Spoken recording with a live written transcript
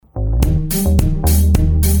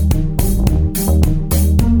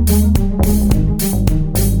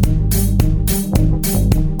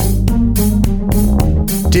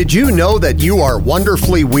Did you know that you are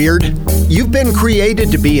wonderfully weird? You've been created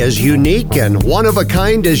to be as unique and one of a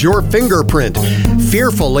kind as your fingerprint,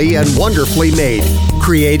 fearfully and wonderfully made,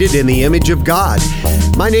 created in the image of God.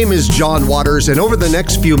 My name is John Waters, and over the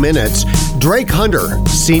next few minutes, Drake Hunter,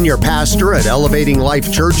 senior pastor at Elevating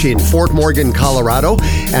Life Church in Fort Morgan, Colorado,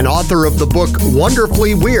 and author of the book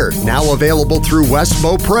Wonderfully Weird, now available through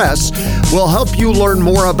Westbow Press, will help you learn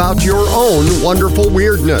more about your own wonderful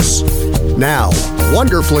weirdness. Now,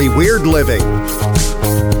 Wonderfully Weird Living.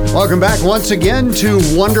 Welcome back once again to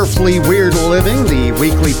Wonderfully Weird Living, the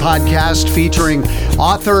weekly podcast featuring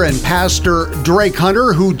author and pastor Drake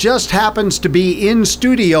Hunter, who just happens to be in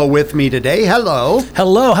studio with me today. Hello.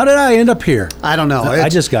 Hello. How did I end up here? I don't know. I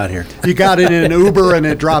just got here. You got in an Uber and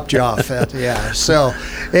it dropped you off. Yeah. So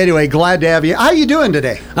anyway, glad to have you. How you doing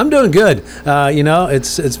today? I'm doing good.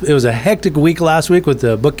 It was a hectic week last week with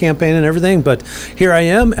the book campaign and everything, but here I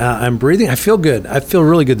am. I'm breathing. I feel good. I feel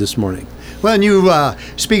really good this morning. Well, and you,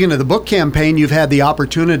 speaking of the book campaign, you've had the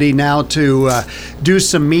opportunity now to do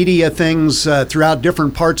some media things throughout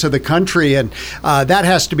different parts of the country, and that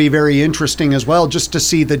has to be very interesting as well, just to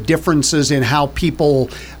see the differences in how people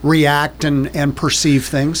react and perceive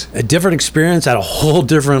things. A different experience at a whole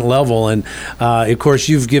different level, and of course,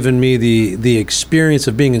 you've given me the experience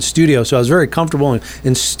of being in studio, so I was very comfortable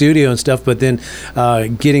in studio and stuff, but then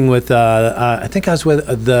getting with, I think I was with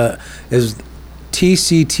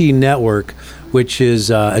TCT Network, which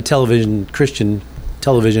is a Christian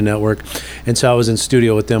television network. And so I was in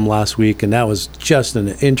studio with them last week, and that was just an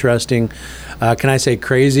interesting, can I say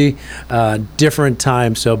crazy, different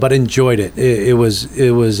time. But enjoyed it. It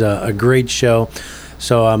was a great show.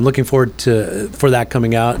 So I'm looking forward for that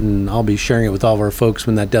coming out, and I'll be sharing it with all of our folks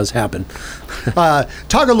when that does happen.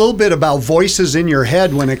 Talk a little bit about voices in your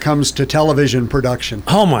head when it comes to television production.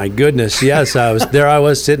 Oh my goodness, yes. I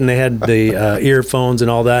was sitting, they had the earphones and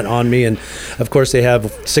all that on me, and of course they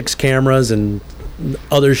have 6 cameras and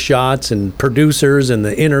other shots and producers and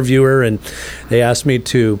the interviewer, and they asked me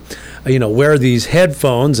to wear these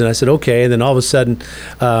headphones, and I said okay. And then all of a sudden,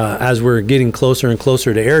 as we're getting closer and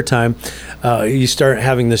closer to airtime, you start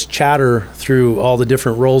having this chatter through all the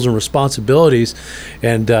different roles and responsibilities,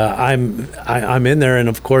 and I'm in there, and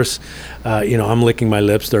of course, I'm licking my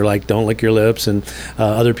lips. They're like, don't lick your lips, and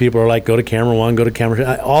other people are like, go to camera 1, go to camera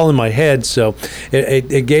 2, all in my head. So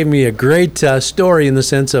it gave me a great story in the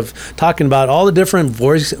sense of talking about all the different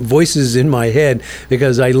voices in my head,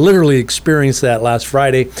 because I literally experienced that last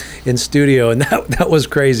Friday in studio, and that was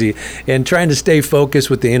crazy, and trying to stay focused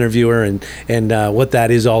with the interviewer and what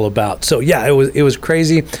that is all about. So yeah, it was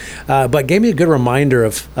crazy, but gave me a good reminder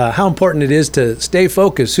of how important it is to stay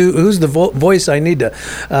focused. Who's the voice I need to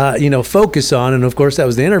focus on? And of course that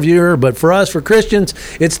was the interviewer, but for us, for Christians,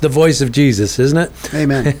 it's the voice of Jesus, isn't it?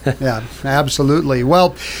 Amen. Yeah, absolutely.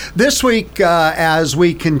 Well, this week, as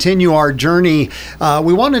we continue our journey,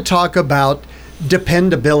 we want to talk about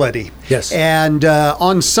dependability. Yes. And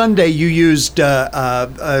on Sunday, you used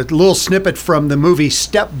a little snippet from the movie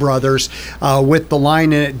Step Brothers with the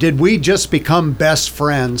line in it, "Did we just become best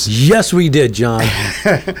friends?" Yes, we did, John.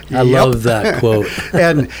 I love that quote.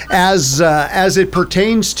 And as it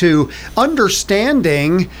pertains to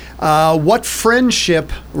understanding what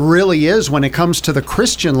friendship really is when it comes to the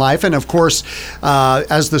Christian life, and of course,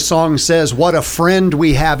 as the song says, what a friend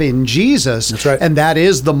we have in Jesus. That's right. And that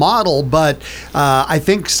is the model, but I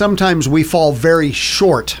think sometimes we fall very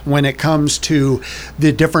short when it comes to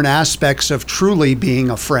the different aspects of truly being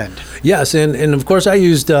a friend. Yes, and of course I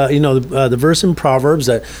used the verse in Proverbs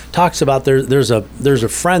that talks about there's a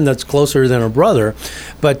friend that's closer than a brother,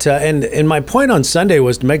 but and my point on Sunday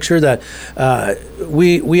was to make sure that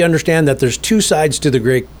we understand that there's 2 sides to the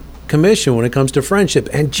Great Commission when it comes to friendship,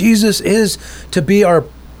 and Jesus is to be our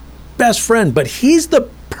best friend, but He's the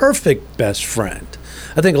perfect best friend.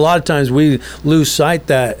 I think a lot of times we lose sight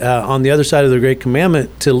that on the other side of the Great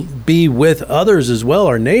Commandment, to be with others as well,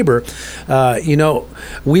 our neighbor,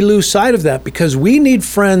 we lose sight of that because we need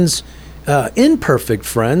friends, imperfect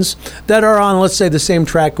friends that are on, let's say, the same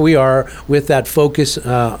track we are, with that focus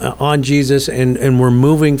on Jesus, and we're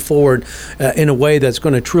moving forward in a way that's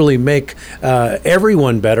going to truly make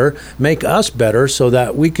everyone better, make us better, so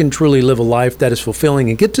that we can truly live a life that is fulfilling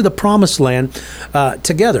and get to the promised land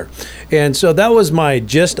together. And so that was my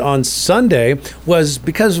gist on Sunday, was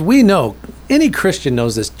because we know, any Christian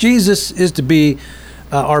knows this, Jesus is to be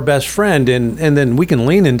our best friend, and then we can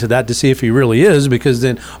lean into that to see if he really is, because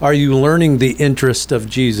then are you learning the interest of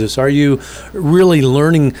Jesus? Are you really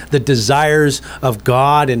learning the desires of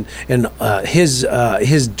God and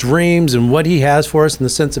his dreams and what he has for us in the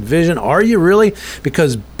sense of vision? Are you really?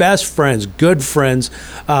 Because best friends, good friends,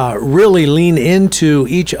 really lean into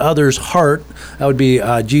each other's heart. That would be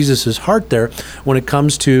Jesus's heart there when it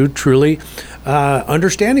comes to truly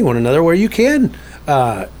understanding one another, where you can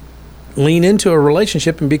lean into a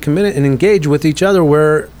relationship and be committed and engage with each other,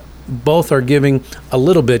 where both are giving a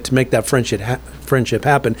little bit to make that friendship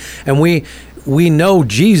happen. And we know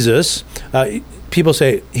Jesus. People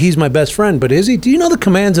say he's my best friend, but is he? Do you know the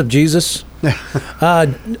commands of Jesus?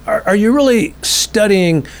 Are you really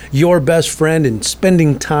studying your best friend and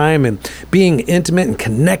spending time and being intimate and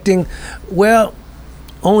connecting? Well,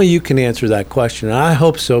 only you can answer that question. And I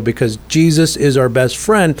hope so, because Jesus is our best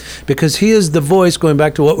friend, because he is the voice, going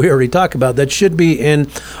back to what we already talked about, that should be in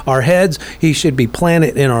our heads. He should be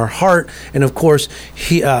planted in our heart. And of course,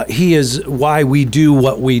 he is why we do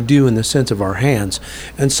what we do in the sense of our hands.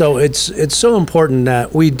 And so it's so important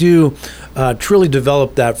that we do truly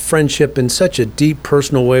develop that friendship in such a deep,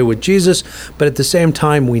 personal way with Jesus. But at the same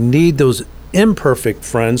time, we need those imperfect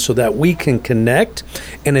friends so that we can connect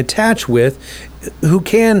and attach with, who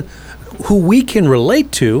we can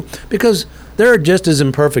relate to, because they're just as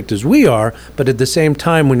imperfect as we are. But at the same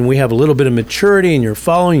time, when we have a little bit of maturity and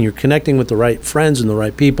you're connecting with the right friends and the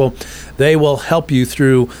right people, they will help you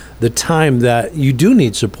through the time that you do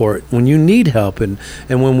need support, when you need help, and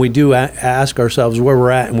when we do ask ourselves where we're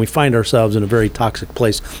at and we find ourselves in a very toxic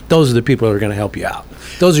place. Those are the people that are going to help you out.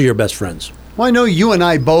 Those are your best friends. Well, I know you and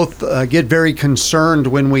I both get very concerned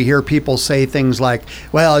when we hear people say things like,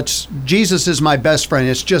 well, it's Jesus is my best friend.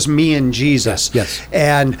 It's just me and Jesus. Yes.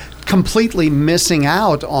 And completely missing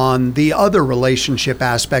out on the other relationship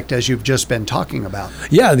aspect, as you've just been talking about.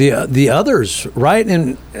 Yeah, the others, right?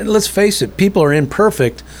 And let's face it, people are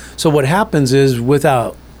imperfect. So what happens is,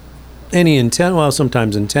 without any intent, well,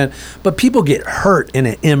 sometimes intent, but people get hurt in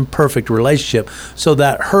an imperfect relationship. So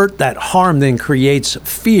that hurt, that harm then creates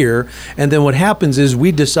fear. And then what happens is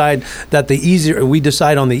we decide on the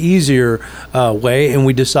easier way, and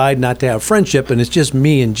we decide not to have friendship, and it's just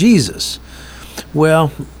me and Jesus.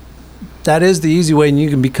 Well, that is the easy way, and you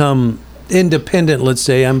can become independent, let's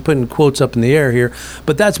say. I'm putting quotes up in the air here,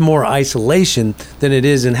 but that's more isolation than it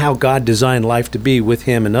is in how God designed life to be with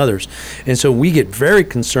him and others. And so we get very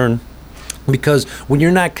concerned, because when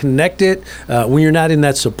you're not connected, when you're not in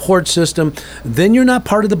that support system, then you're not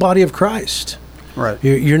part of the body of Christ. Right.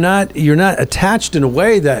 You're not attached in a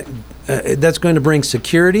way that that's going to bring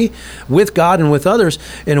security with God and with others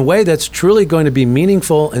in a way that's truly going to be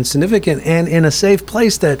meaningful and significant, and in a safe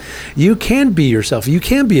place that you can be yourself, you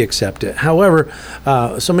can be accepted. However,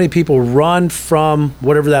 so many people run from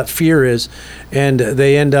whatever that fear is, and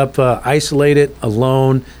they end up isolated,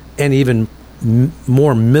 alone, and even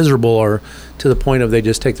more miserable, or to the point of they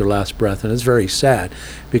just take their last breath. And it's very sad,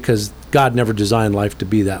 because God never designed life to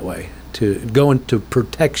be that way, to go into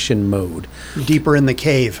protection mode. Deeper in the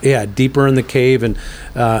cave. Yeah, deeper in the cave. And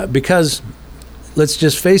because, let's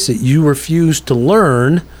just face it, you refuse to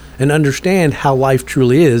learn and understand how life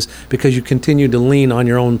truly is, because you continue to lean on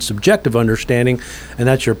your own subjective understanding, and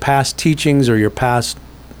that's your past teachings or your past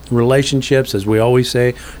relationships, as we always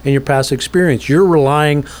say, and your past experience. You're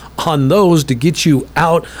relying on those to get you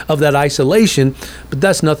out of that isolation, but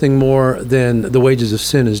that's nothing more than the wages of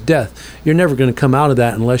sin is death. You're never going to come out of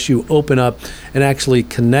that unless you open up and actually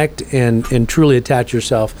connect and truly attach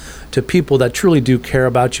yourself to people that truly do care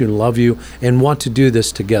about you and love you and want to do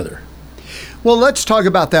this together. Well, let's talk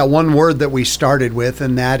about that one word that we started with,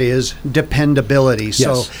 and that is dependability.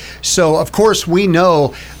 Yes. So of course, we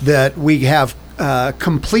know that we have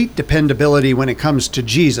complete dependability when it comes to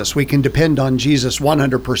Jesus. We can depend on Jesus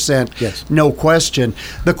 100%, yes. No question.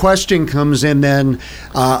 The question comes in then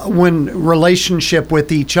when relationship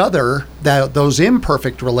with each other, those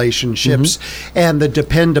imperfect relationships, and the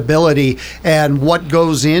dependability, and what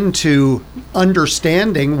goes into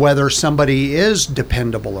understanding whether somebody is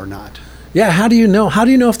dependable or not. Yeah, how do you know? How do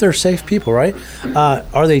you know if they're safe people, right?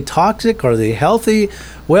 Are they toxic? Are they healthy?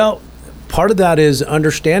 Well, part of that is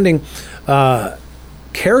understanding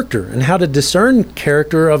character and how to discern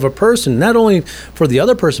character of a person, not only for the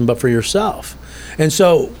other person, but for yourself. And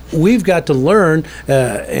so we've got to learn,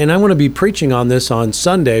 and I'm going to be preaching on this on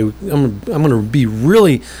Sunday. I'm going to be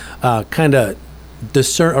really kind of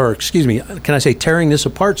tearing this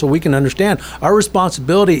apart so we can understand our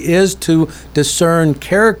responsibility is to discern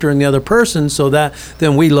character in the other person, so that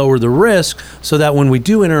then we lower the risk, so that when we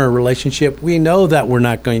do enter a relationship, we know that we're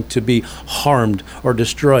not going to be harmed or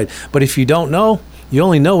destroyed. But if you don't know, you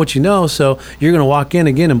only know what you know, so you're going to walk in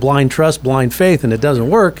again in blind trust, blind faith, and it doesn't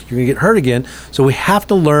work. You're going to get hurt again. So we have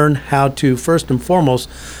to learn how to, first and foremost,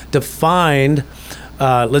 define,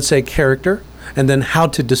 let's say, character, and then how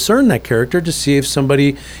to discern that character to see if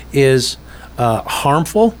somebody is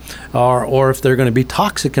harmful or if they're going to be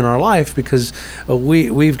toxic in our life, because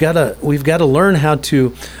we've got to learn how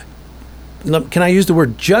to, can I use the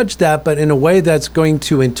word judge that, but in a way that's going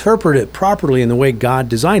to interpret it properly in the way God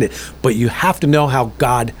designed it. But you have to know how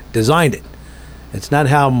God designed it. It's not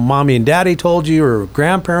how mommy and daddy told you or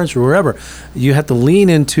grandparents or wherever. You have to lean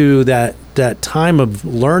into that time of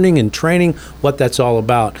learning and training, what that's all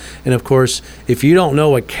about. And of course, if you don't know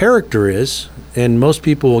what character is, and most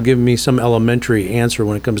people will give me some elementary answer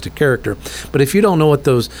when it comes to character, but if you don't know what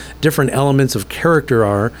those different elements of character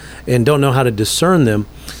are and don't know how to discern them,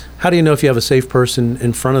 how do you know if you have a safe person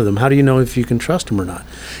in front of them? How do you know if you can trust them or not?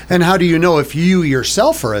 And how do you know if you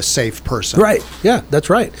yourself are a safe person? Right. Yeah,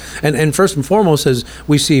 that's right. And first and foremost, as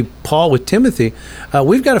we see Paul with Timothy,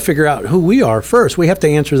 we've got to figure out who we are first. We have to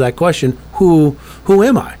answer that question, who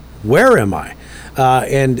am I? Where am I?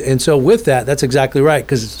 And so with that, that's exactly right.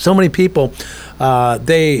 Because so many people,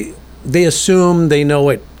 they assume they know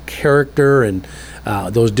what character and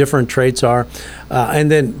those different traits are.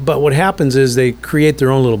 But what happens is they create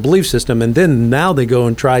their own little belief system, and then now they go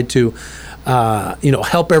and try to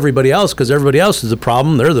help everybody else, because everybody else is the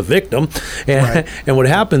problem. They're the victim. And, right. And what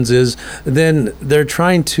happens is then they're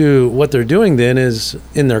trying to, what they're doing then is,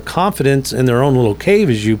 in their confidence, in their own little cave,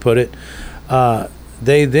 as you put it,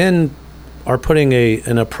 they then are putting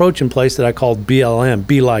an approach in place that I call BLM,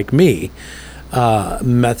 be like me,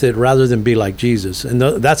 method, rather than be like Jesus. And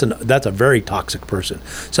that's a very toxic person.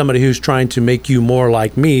 Somebody who's trying to make you more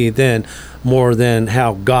like me more than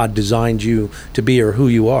how God designed you to be or who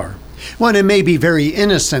you are. Well, and it may be very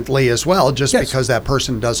innocently as well, just yes. because that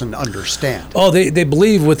person doesn't understand. Oh, they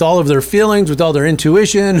believe with all of their feelings, with all their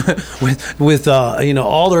intuition, with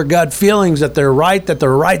all their gut feelings that they're right,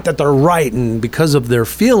 and because of their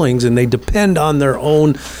feelings, and they depend on their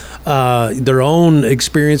own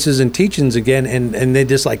experiences and teachings again, and they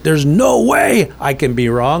just like, there's no way I can be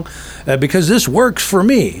wrong because this works for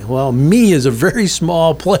me. Well, me is a very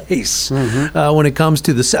small place when it comes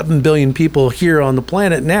to the 7 billion people here on the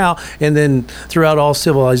planet now, and then throughout all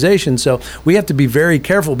civilization. So we have to be very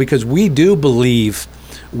careful, because we do believe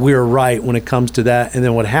we're right when it comes to that. And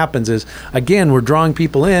then what happens is, again, we're drawing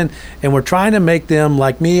people in and we're trying to make them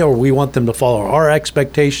like me, or we want them to follow our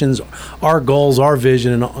expectations, our goals, our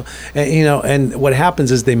vision, and what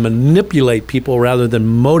happens is they manipulate people rather than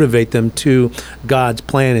motivate them to God's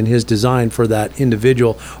plan and his design for that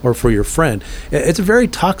individual or for your friend. It's a very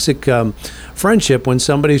toxic friendship when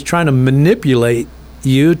somebody's trying to manipulate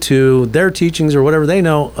you to their teachings or whatever they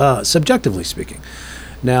know, subjectively speaking.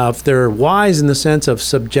 Now, if they're wise in the sense of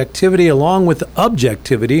subjectivity along with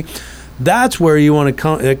objectivity, that's where you want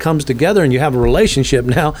to it comes together, and you have a relationship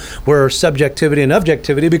now where subjectivity and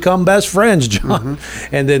objectivity become best friends, John.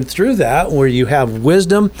 And then through that, where you have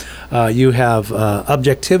wisdom, you have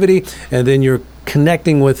objectivity, and then you're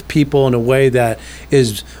connecting with people in a way that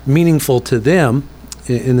is meaningful to them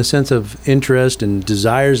in the sense of interest and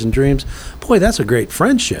desires and dreams. Boy, that's a great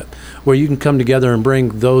friendship where you can come together and bring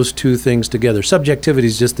those two things together. Subjectivity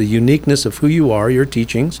is just the uniqueness of who you are, your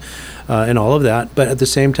teachings, and all of that. But at the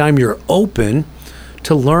same time, you're open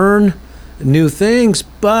to learn new things,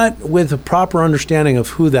 but with a proper understanding of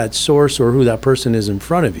who that source or who that person is in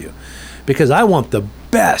front of you. Because I want the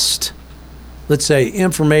best, let's say,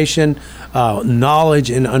 information, knowledge,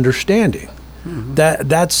 and understanding.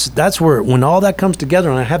 That's where, when all that comes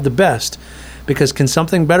together, and I have the best, because can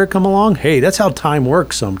something better come along? Hey, that's how time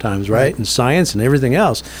works sometimes, right? And science and everything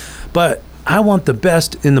else. But I want the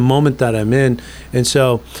best in the moment that I'm in. And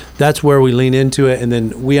so that's where we lean into it. And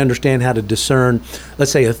then we understand how to discern,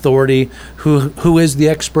 let's say, authority, who is the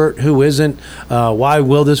expert, who isn't, why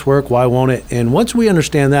will this work, why won't it? And once we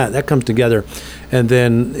understand that comes together. And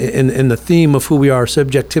then in the theme of who we are,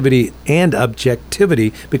 subjectivity and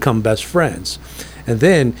objectivity become best friends. And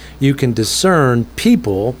then you can discern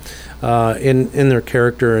people in their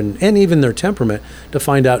character and even their temperament to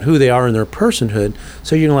find out who they are in their personhood.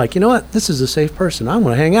 So you're like, you know what? This is a safe person. I'm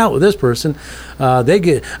going to hang out with this person. I'm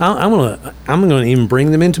going to even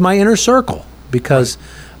bring them into my inner circle, because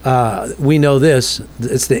we know this.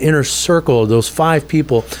 It's the inner circle, those 5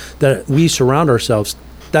 people that we surround ourselves.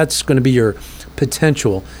 That's going to be your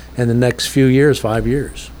potential in the next few years, 5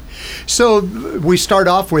 years. So we start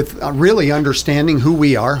off with really understanding who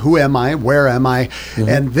we are, who am I, where am I,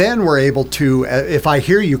 and then we're able to, if I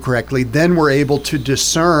hear you correctly, then we're able to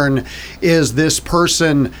discern, is this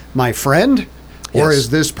person my friend? Or is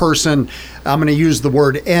this person I'm going to use the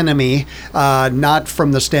word enemy, not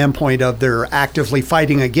from the standpoint of they're actively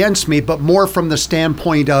fighting against me, but more from the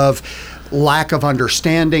standpoint of lack of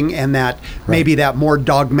understanding and that maybe that more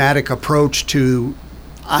dogmatic approach to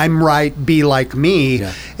I'm right, be like me,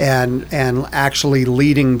 and actually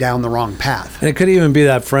leading down the wrong path. And it could even be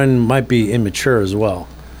that friend might be immature as well,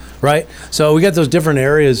 right? So we got those different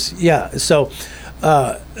areas. Yeah. So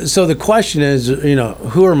the question is,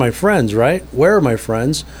 who are my friends, right? Where are my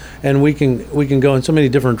friends? And we can go in so many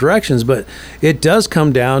different directions, but it does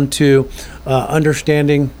come down to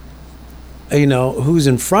understanding, who's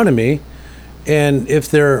in front of me. And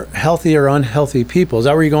if they're healthy or unhealthy people. Is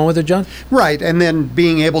that where you're going with it, John? Right. And then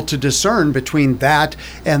being able to discern between that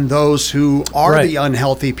and those who are the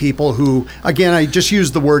unhealthy people who, again, I just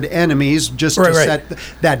use the word enemies just to set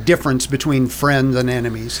that difference between friends and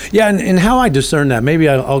enemies. Yeah, and how I discern that, maybe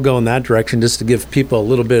I'll go in that direction just to give people a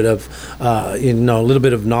little bit of, a little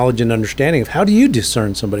bit of knowledge and understanding of how do you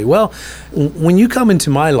discern somebody? Well, when you come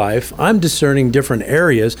into my life, I'm discerning different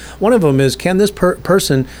areas. One of them is, can this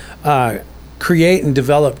person create and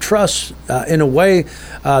develop trust in a way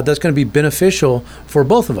that's going to be beneficial for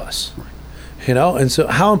both of us, and so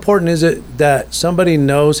how important is it that somebody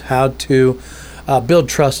knows how to build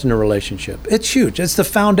trust in a relationship? It's huge. It's the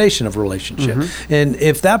foundation of a relationship. And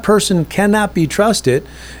if that person cannot be trusted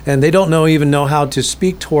and they don't even know how to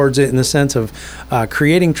speak towards it in the sense of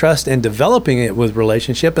creating trust and developing it with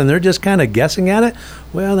relationship, and they're just kind of guessing at it,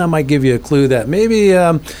 well, that might give you a clue that maybe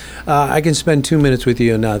I can spend 2 minutes with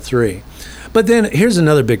you and not 3. But then here's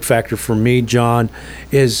another big factor for me, John,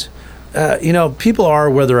 is, people are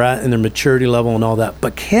where they're at in their maturity level and all that,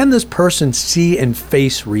 but can this person see and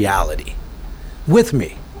face reality with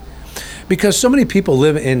me? Because so many people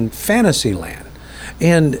live in fantasy land.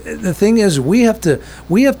 And the thing is, we have to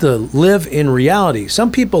live in reality.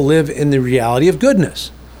 Some people live in the reality of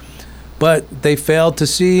goodness, but they fail to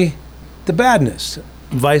see the badness.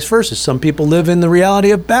 Vice versa. Some people live in the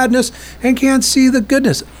reality of badness and can't see the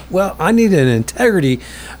goodness. Well, I need an integrity,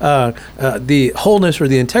 the wholeness or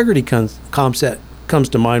the integrity concept comes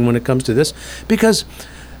to mind when it comes to this, because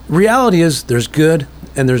reality is there's good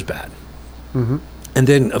and there's bad. And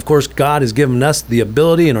then, of course, God has given us the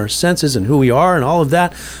ability and our senses and who we are and all of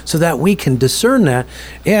that so that we can discern that.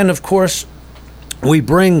 And, of course, we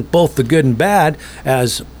bring both the good and bad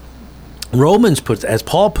as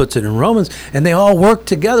Paul puts it in Romans, and they all work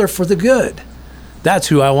together for the good. That's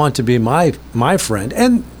who I want to be my friend.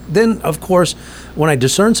 And then, of course, when I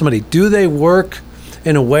discern somebody, do they work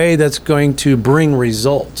in a way that's going to bring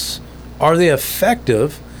results? Are they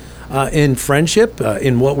effective in friendship,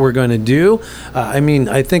 in what we're going to do?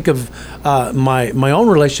 I think of my own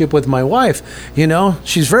relationship with my wife.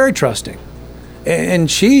 She's very trusting. And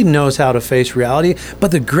she knows how to face reality. But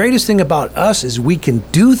the greatest thing about us is we can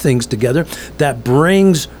do things together that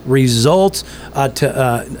brings results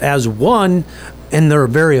as one, and they're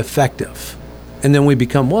very effective. And then we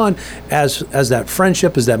become one as that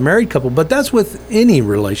friendship, as that married couple. But that's with any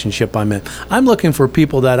relationship I'm in. I'm looking for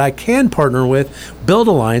people that I can partner with, build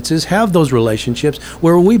alliances, have those relationships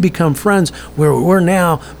where we become friends, where we're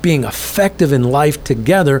now being effective in life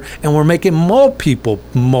together, and we're making more people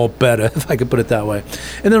more better, if I could put it that way.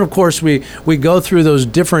 And then, of course, we go through those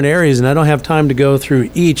different areas, and I don't have time to go through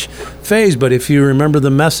each phase, but if you remember the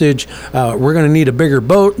message, we're going to need a bigger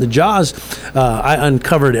boat, the Jaws, I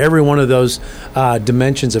uncovered every one of those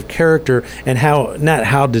dimensions of character and not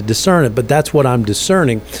how to discern it, but that's what I'm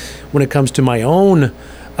discerning when it comes to my own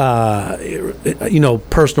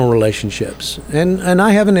personal relationships. And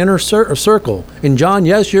I have an inner circle. And John,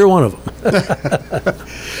 yes, you're one of them.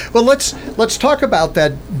 Well, let's talk about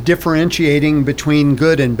that differentiating between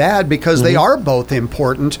good and bad, because they are both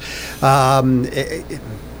important.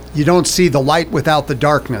 You don't see the light without the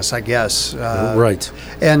darkness, I guess. Right.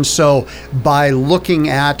 And so by looking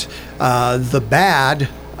at the bad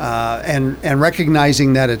and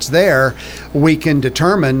recognizing that it's there, we can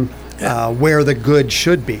determine where the good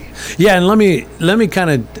should be. Yeah, and let me kind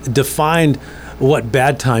of define what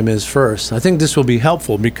bad time is first. I think this will be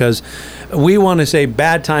helpful because we want to say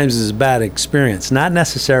bad times is a bad experience. Not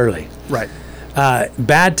necessarily. Right.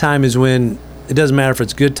 Bad time is when it doesn't matter if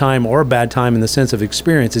it's good time or a bad time in the sense of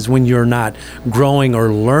experience. It's when you're not growing or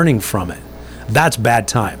learning from it. That's bad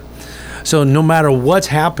time. So no matter what's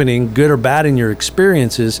happening, good or bad in your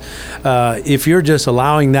experiences, if you're just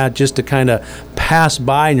allowing that just to kind of pass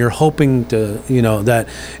by and you're hoping to, that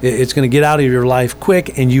it's going to get out of your life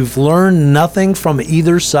quick and you've learned nothing from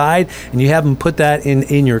either side and you haven't put that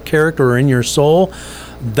in your character or in your soul,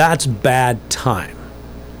 that's bad time.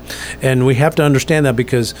 And we have to understand that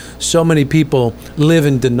because so many people live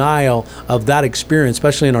in denial of that experience,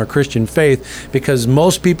 especially in our Christian faith, because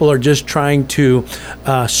most people are just trying to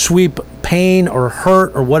sweep pain or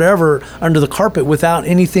hurt or whatever under the carpet without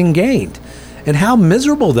anything gained. And how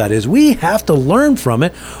miserable that is. We have to learn from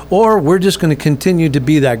it, or we're just going to continue to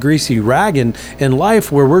be that greasy rag in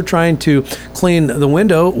life where we're trying to clean the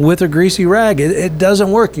window with a greasy rag. It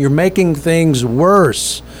doesn't work. You're making things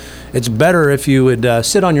worse. It's better if you would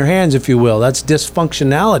sit on your hands, if you will. That's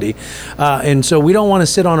dysfunctionality. And so we don't want to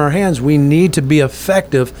sit on our hands. We need to be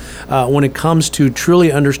effective when it comes to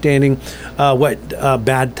truly understanding what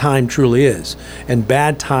bad time truly is. And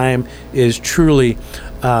bad time is truly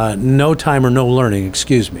no time or no learning,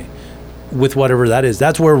 with whatever that is.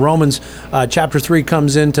 That's where Romans chapter 3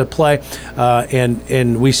 comes into play,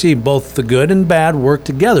 and we see both the good and bad work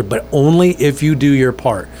together, but only if you do your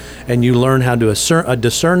part and you learn how to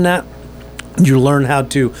discern that. You learn how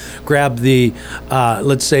to grab the,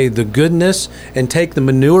 let's say, the goodness and take the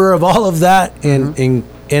manure of all of that and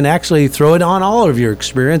actually throw it on all of your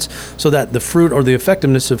experience so that the fruit or the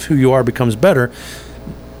effectiveness of who you are becomes better.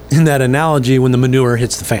 In that analogy, when the manure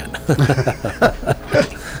hits the fan.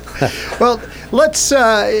 Well, let's.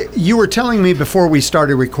 You were telling me before we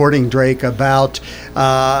started recording, Drake, about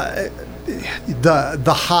the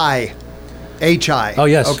high. HI. Oh,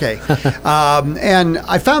 yes. Okay. And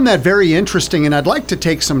I found that very interesting, and I'd like to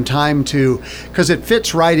take some time to, because it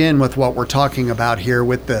fits right in with what we're talking about here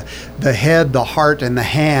with the head, the heart, and the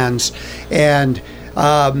hands. And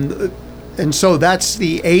so that's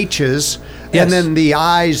the H's. Yes. And then the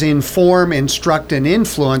I's: inform, instruct, and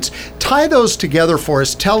influence. Tie those together for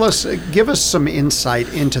us. Give us some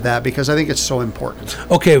insight into that, because I think it's so important.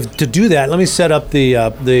 Okay, to do that, let me set up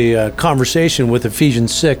the conversation with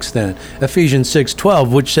Ephesians 6 then. Ephesians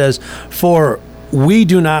 6:12, which says, "For we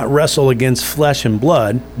do not wrestle against flesh and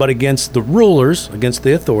blood, but against the rulers, against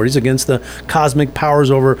the authorities, against the cosmic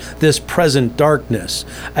powers over this present darkness,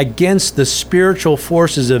 against the spiritual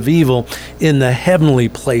forces of evil in the heavenly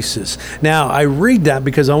places." Now, I read that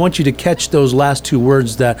because I want you to catch those last two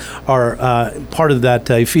words that are part of that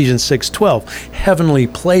Ephesians 6:12, heavenly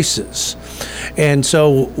places. And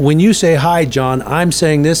so when you say, "Hi, John," I'm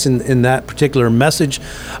saying this in that particular message,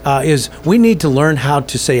 is we need to learn how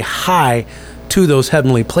to say hi to those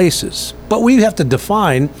heavenly places. But we have to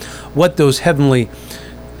define what those heavenly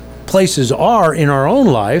places are in our own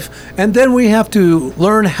life, and then we have to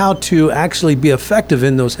learn how to actually be effective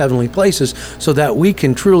in those heavenly places so that we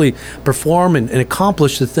can truly perform and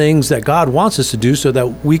accomplish the things that God wants us to do so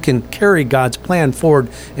that we can carry God's plan forward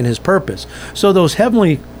in His purpose. So those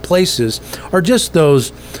heavenly places are just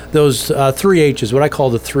those three H's, what I call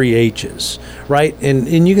the three H's, right?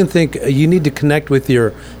 And you can think you need to connect with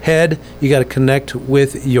your head, you got to connect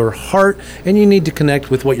with your heart, and you need to connect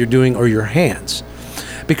with what you're doing or your hands,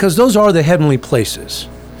 because those are the heavenly places.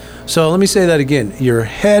 So let me say that again: your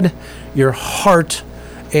head, your heart,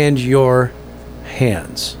 and your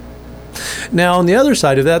hands. Now on the other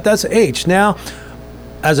side of that, that's H. Now,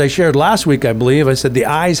 as I shared last week, I believe, I said the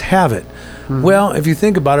eyes have it. Mm-hmm. Well, if you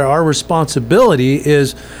think about it, our responsibility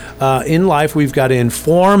is in life, we've got to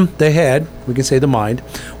inform the head, we can say the mind,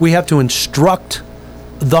 we have to instruct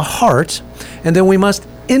the heart, and then we must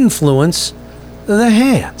influence the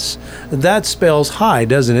hands. That spells high,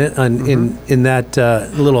 doesn't it, in that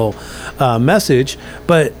little message?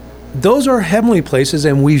 But those are heavenly places,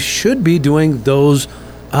 and we should be doing those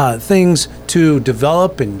things to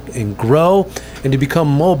develop and grow and to become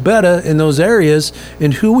more better in those areas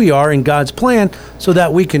in who we are in God's plan, so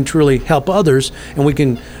that we can truly help others and we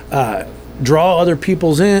can draw other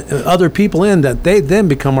people in that they then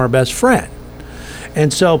become our best friend.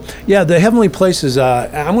 And so, yeah, the heavenly places,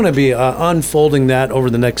 I'm going to be unfolding that over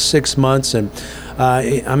the next 6 months, and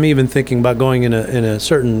I'm even thinking about going in a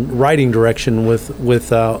certain writing direction with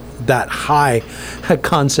that high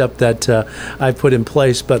concept that I put in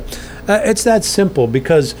place. But it's that simple,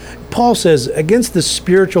 because Paul says, against the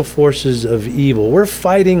spiritual forces of evil. We're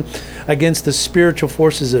fighting against the spiritual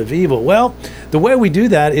forces of evil. Well, the way we do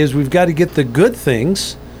that is we've got to get the good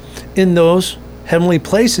things in those heavenly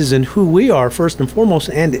places and who we are first and foremost,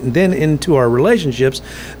 and then into our relationships.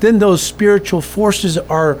 Then those spiritual forces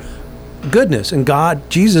are goodness, and God,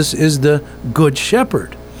 Jesus, is the good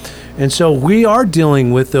shepherd. And so we are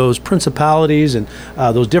dealing with those principalities and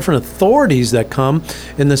those different authorities that come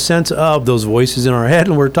in the sense of those voices in our head,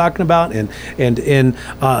 and we're talking about, and in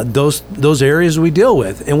those areas we deal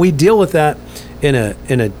with, and we deal with that in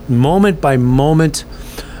a moment by moment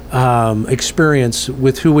experience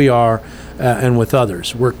with who we are and with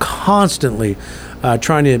others. We're constantly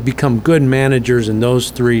trying to become good managers in those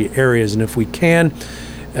three areas, and if we can,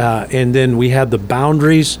 and then we have the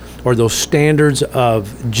boundaries or those standards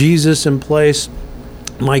of Jesus in place,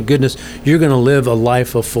 my goodness, you're going to live a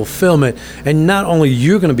life of fulfillment. And not only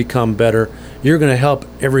you're going to become better, you're going to help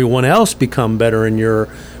everyone else become better in your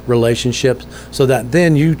relationships, so that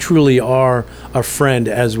then you truly are a friend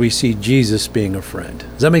as we see Jesus being a friend.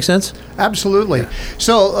 Does that make sense? Absolutely. Yeah.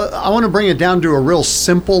 So I want to bring it down to a real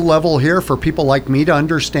simple level here for people like me to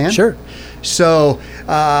understand. Sure. So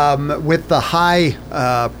with the high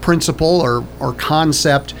principle or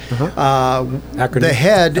concept, the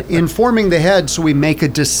head, informing the head so we make a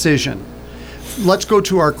decision. Let's go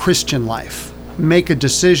to our Christian life. Make a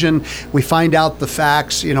decision. We find out the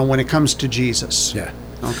facts, when it comes to Jesus. Yeah.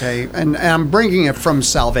 Okay. And I'm bringing it from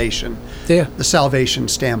salvation. Yeah. The salvation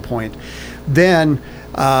standpoint. Then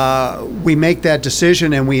we make that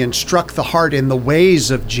decision and we instruct the heart in the ways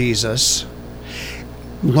of Jesus,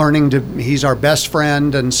 he's our best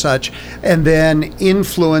friend and such, and then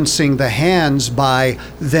influencing the hands by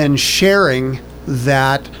then sharing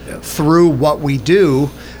that through what we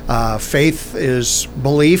do. Faith is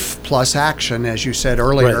belief plus action, as you said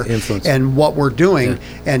earlier, right, and what we're doing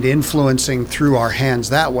and influencing through our hands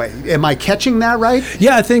that way. Am I catching that right?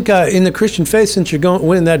 Yeah, I think in the Christian faith, since you're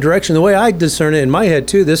going in that direction, the way I discern it in my head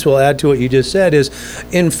too, this will add to what you just said, is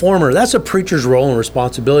informer. That's a preacher's role and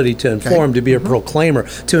responsibility to inform, to be a proclaimer,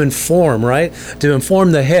 to inform, right? To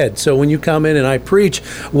inform the head. So when you come in and I preach,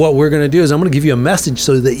 what we're going to do is I'm going to give you a message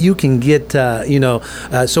so that you can get,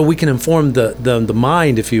 so we can inform the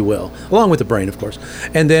mind, if you will, along with the brain, of course.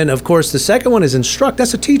 And then, of course, the second one is instruct.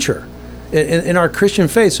 That's a teacher in our Christian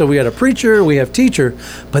faith. So we got a preacher, we have teacher,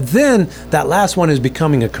 but then that last one is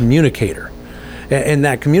becoming a communicator. And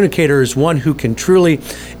that communicator is one who can truly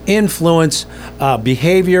influence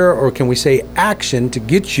behavior, or can we say action, to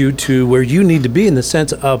get you to where you need to be in the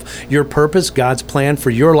sense of your purpose, God's plan for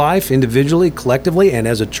your life individually, collectively, and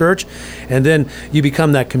as a church. And then you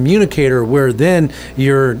become that communicator where then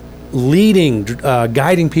you're leading,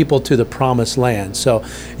 guiding people to the promised land. So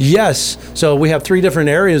yes, so we have three different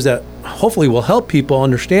areas that hopefully will help people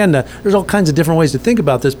understand that there's all kinds of different ways to think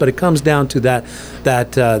about this, but it comes down to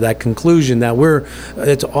that conclusion that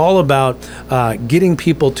it's all about getting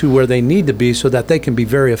people to where they need to be so that they can be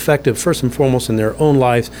very effective, first and foremost in their own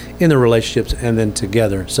lives, in their relationships, and then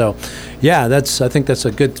together. So yeah, I think that's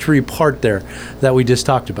a good three-part there that we just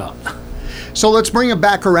talked about. So let's bring it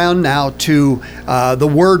back around now to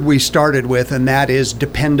the word we started with, and that is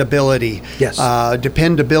dependability. Yes.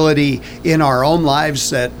 Dependability in our own lives,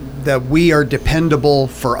 that we are dependable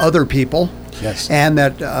for other people. Yes. And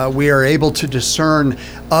that we are able to discern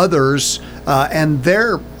others and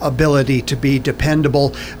their ability to be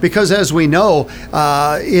dependable. Because as we know,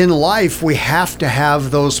 in life, we have to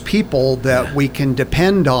have those people that we can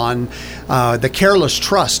depend on, the careless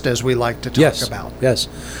trust, as we like to talk about. Yes.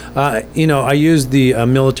 I used the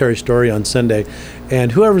military story on Sunday,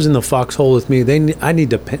 and whoever's in the foxhole with me, I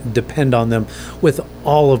need to depend on them with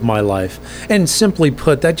all of my life. And simply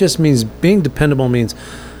put, that just means being dependable means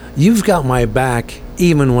you've got my back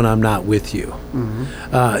even when I'm not with you.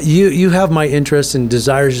 Mm-hmm. You have my interests and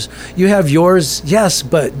desires. You have yours, yes,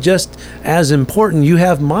 but just as important, you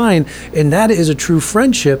have mine. And that is a true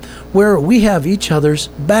friendship where we have each other's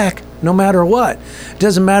back no matter what. It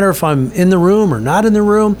doesn't matter if I'm in the room or not in the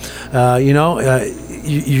room.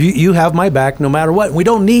 You have my back no matter what. We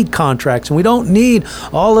don't need contracts, and we don't need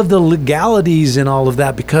all of the legalities and all of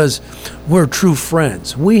that, because we're true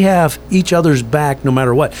friends. We have each other's back no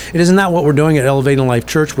matter what. It isn't that what we're doing at Elevating Life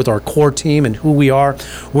Church with our core team and who we are.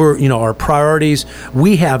 We're, our priorities.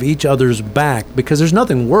 We have each other's back, because there's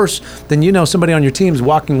nothing worse than, somebody on your team's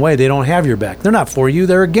walking away. They don't have your back. They're not for you.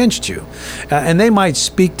 They're against you. And they might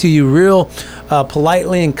speak to you real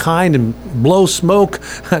politely and kind and blow smoke,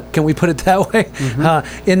 can we put it that way,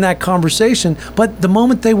 in that conversation. But the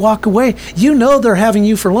moment they walk away, they're having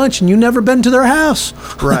you for lunch and you've never been to their house.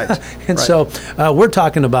 Right. And so we're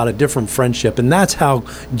talking about a different friendship. And that's how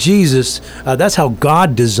that's how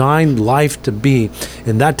God designed life to be,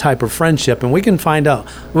 in that type of friendship. And we can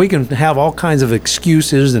have all kinds of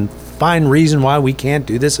excuses and find reason why we can't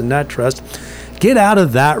do this and that trust. Get out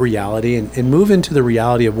of that reality and move into the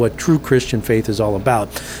reality of what true Christian faith is all about.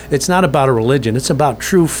 It's not about a religion. It's about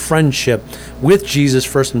true friendship with Jesus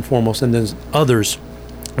first and foremost, and then others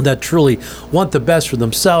that truly want the best for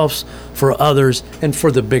themselves, for others, and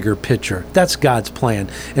for the bigger picture. That's God's plan.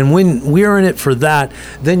 And when we're in it for that,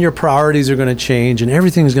 then your priorities are going to change and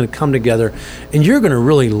everything is going to come together, and you're going to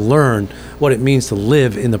really learn what it means to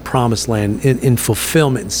live in the promised land in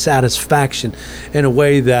fulfillment and satisfaction in a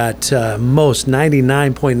way that most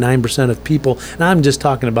 99.9% of people, and I'm just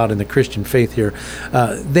talking about in the Christian faith here,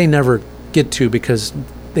 they never get to, because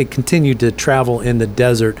they continue to travel in the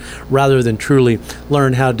desert rather than truly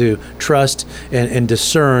learn how to trust and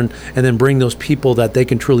discern, and then bring those people that they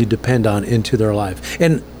can truly depend on into their life.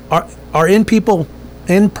 And are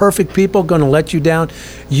imperfect people going to let you down?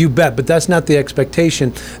 You bet, but that's not the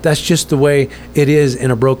expectation. That's just the way it is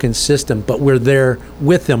in a broken system. But we're there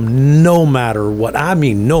with them no matter what. I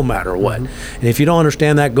mean, no matter what. And if you don't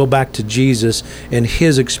understand that, go back to Jesus and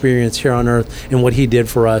his experience here on earth and what he did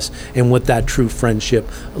for us and what that true friendship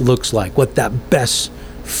looks like, what that best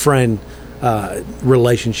friend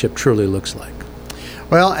relationship truly looks like.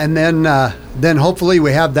 Well, and then hopefully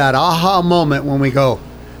we have that aha moment when we go,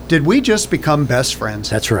 did we just become best friends?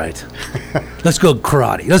 That's right. Let's go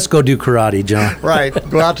karate. Let's go do karate, John. Right.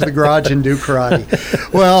 Go out to the garage and do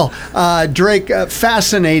karate. Well, Drake,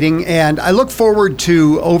 fascinating. And I look forward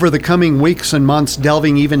to, over the coming weeks and months,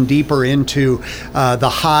 delving even deeper into the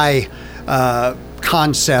high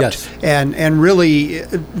concept. Yes. and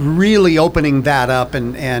really opening that up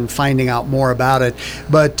and finding out more about it.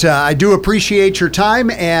 But I do appreciate your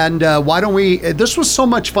time. And why don't we, this was so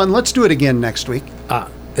much fun. Let's do it again next week.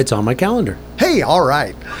 It's on my calendar. Hey, all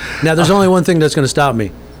right. Now, there's only one thing that's going to stop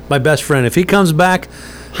me. My best friend. If he comes back,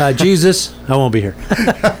 Jesus, I won't be here.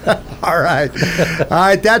 All right. All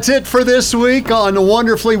right, that's it for this week on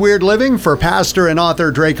Wonderfully Weird Living. For pastor and author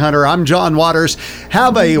Drake Hunter, I'm John Waters.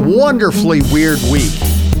 Have a wonderfully weird week.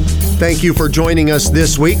 Thank you for joining us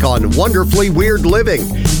this week on Wonderfully Weird Living.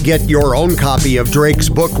 Get your own copy of Drake's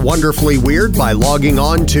book, Wonderfully Weird, by logging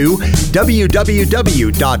on to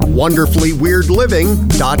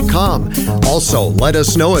www.wonderfullyweirdliving.com. Also, let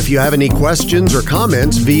us know if you have any questions or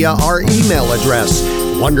comments via our email address,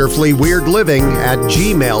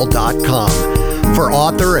 wonderfullyweirdliving@gmail.com. For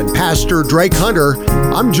author and pastor Drake Hunter,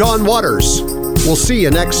 I'm John Waters. We'll see you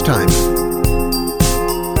next time.